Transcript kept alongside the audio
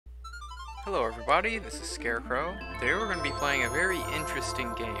Hello everybody, this is Scarecrow. Today we're going to be playing a very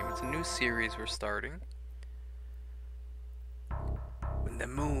interesting game. It's a new series we're starting. When the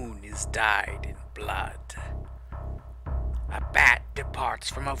moon is dyed in blood, a bat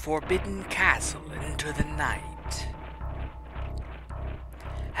departs from a forbidden castle into the night.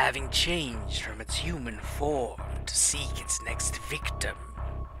 Having changed from its human form to seek its next victim.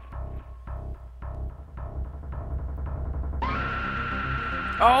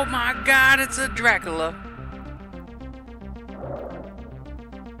 Oh my god, it's a Dracula!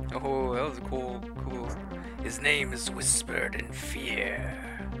 Oh, that was cool. His name is whispered in fear.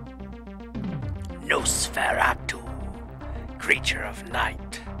 Nosferatu, creature of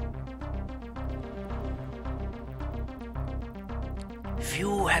night.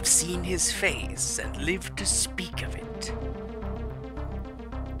 Few have seen his face and lived to speak of it.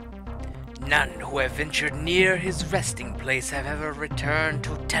 None who have ventured near his resting place have ever returned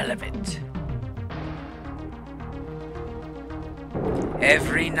to tell of it.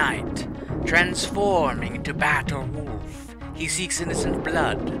 Every night, transforming into bat or wolf, he seeks innocent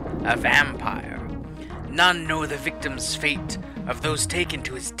blood, a vampire. None know the victim's fate of those taken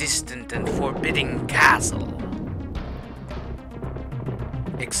to his distant and forbidding castle.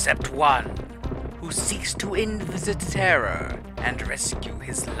 Except one who seeks to end the terror and rescue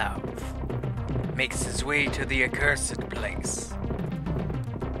his love. Makes his way to the accursed place.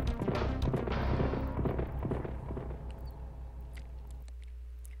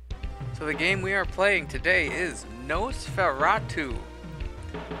 So the game we are playing today is Nosferatu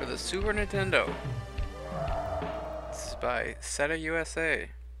for the Super Nintendo. This is by Seta USA.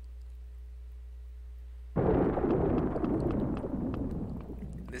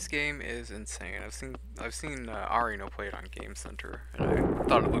 This game is insane. I've seen Arino play it on Game Center, and I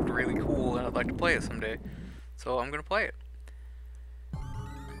thought it looked really cool, and I'd like to play it someday. So I'm gonna play it.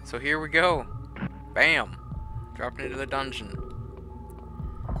 So here we go. Bam! Dropping into the dungeon.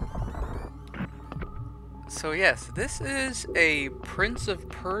 So yes, this is a Prince of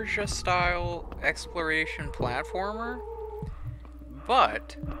Persia style exploration platformer,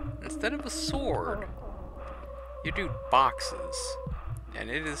 but instead of a sword, you do boxes. And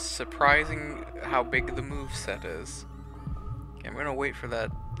it is surprising how big the moveset is. Okay, I'm gonna wait for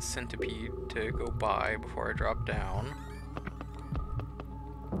that centipede to go by before I drop down.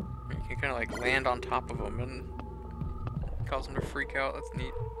 You can kind of like land on top of them and cause them to freak out. That's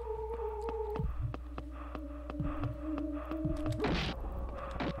neat.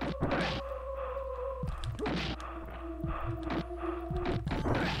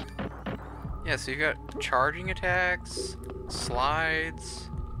 Yeah, so you got charging attacks, slides.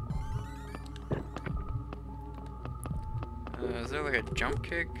 Is there like a jump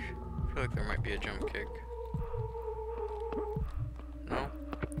kick? I feel like there might be a jump kick. No?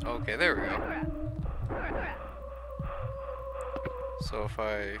 Okay, there we go. So if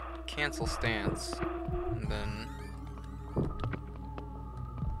I cancel stance, and then...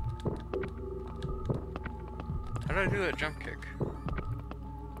 How did I do that jump kick?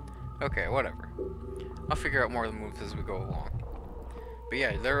 Okay, whatever. I'll figure out more of the moves as we go along. But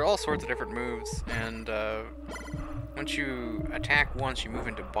yeah, there are all sorts of different moves, and once you attack once, you move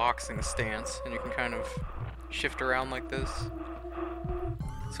into boxing stance, and you can kind of shift around like this.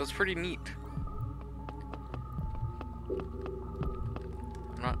 So it's pretty neat.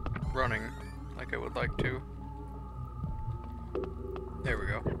 I'm not running like I would like to. There we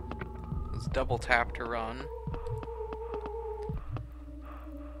go. Let's double tap to run.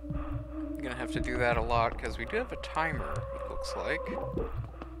 Gonna have to do that a lot because we do have a timer, it looks like.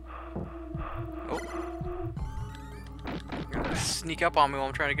 Oh. You're gonna sneak up on me while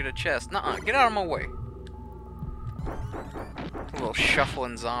I'm trying to get a chest. Nuh-uh, get out of my way. A little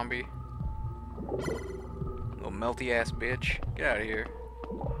shuffling zombie. Little melty ass bitch. Get out of here.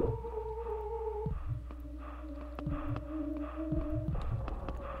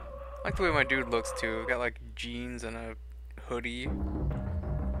 I like the way my dude looks too. Got like jeans and a hoodie.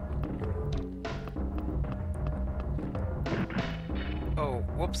 Oh,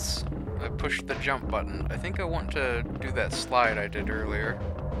 whoops. I pushed the jump button. I think I want to do that slide I did earlier.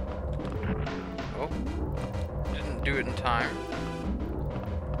 Oh. Didn't do it in time.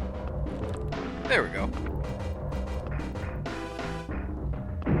 There we go.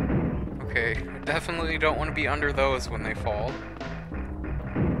 Okay, definitely don't want to be under those when they fall.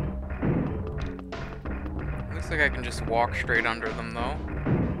 Looks like I can just walk straight under them though.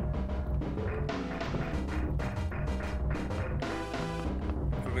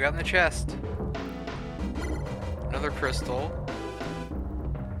 What do we got in the chest? Another crystal.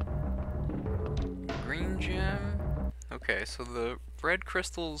 Green gem. Okay, so the red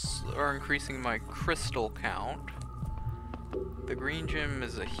crystals are increasing my crystal count. The green gem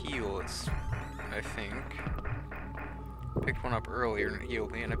is a heal, I think. Picked one up earlier and it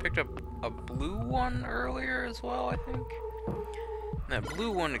healed me, and I picked up a blue one earlier as well, I think. And that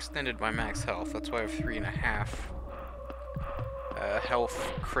blue one extended my max health, that's why I have 3.5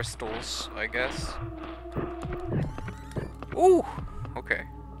 health crystals, I guess. Ooh! Okay.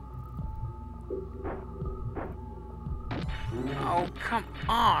 Oh, come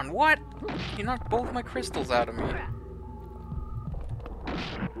on! What? You knocked both my crystals out of me.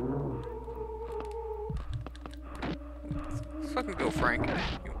 Let's fucking go, Frank.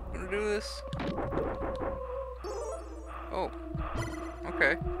 You wanna do this? Oh.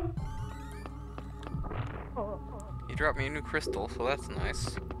 Okay. He dropped me a new crystal, so that's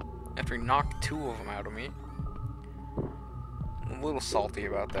nice. After he knocked 2 of them out of me. I'm a little salty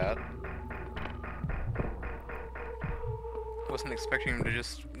about that. Wasn't expecting him to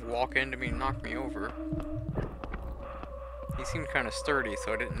just walk into me and knock me over. He seemed kind of sturdy,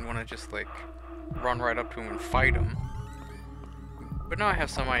 so I didn't want to just, like, run right up to him and fight him. But now I have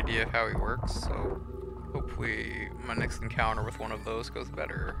some idea of how he works, so hopefully my next encounter with one of those goes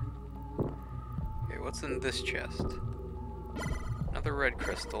better. Okay, what's in this chest? Another red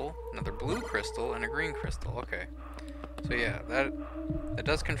crystal, another blue crystal, and a green crystal. Okay. So yeah, that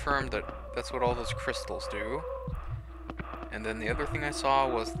does confirm that that's what all those crystals do. And then the other thing I saw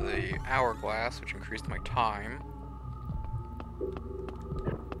was the hourglass, which increased my time.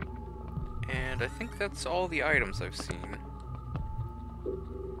 And I think that's all the items I've seen.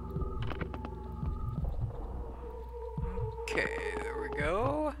 Okay, there we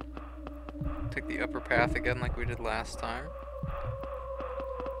go. Take the upper path again like we did last time.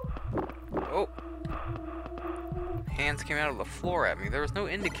 Oh! Hands came out of the floor at me. There was no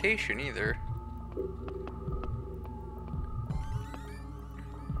indication either.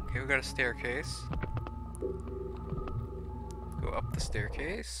 Okay, we got a staircase. Go up the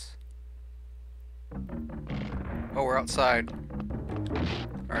staircase. Oh, we're outside.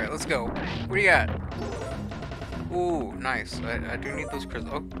 Alright, let's go. What do you got? Ooh, nice. I do need those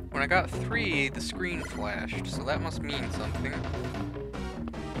crystals. Oh, when I got 3, the screen flashed, so that must mean something.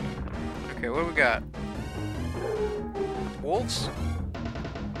 Okay, what do we got? Wolves?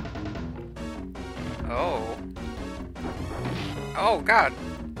 Oh. Oh, God.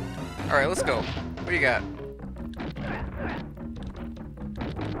 Alright, let's go. What do you got?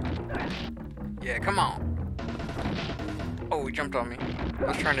 Yeah, come on. Oh, he jumped on me. I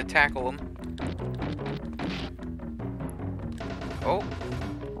was trying to tackle him. Oh,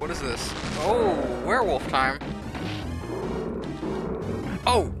 what is this? Oh, werewolf time.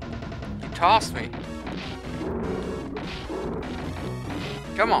 Oh, you tossed me.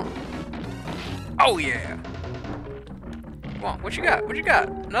 Come on. Oh, yeah. Come on, what you got? What you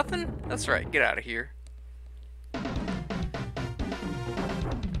got? Nothing? That's right, get out of here.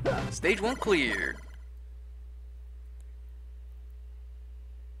 Stage 1 cleared.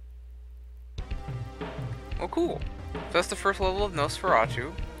 Well, cool. So that's the first level of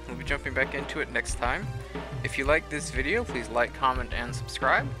Nosferatu. We'll be jumping back into it next time. If you like this video, please like, comment, and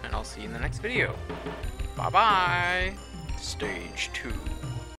subscribe, and I'll see you in the next video. Bye-bye! Stage 2.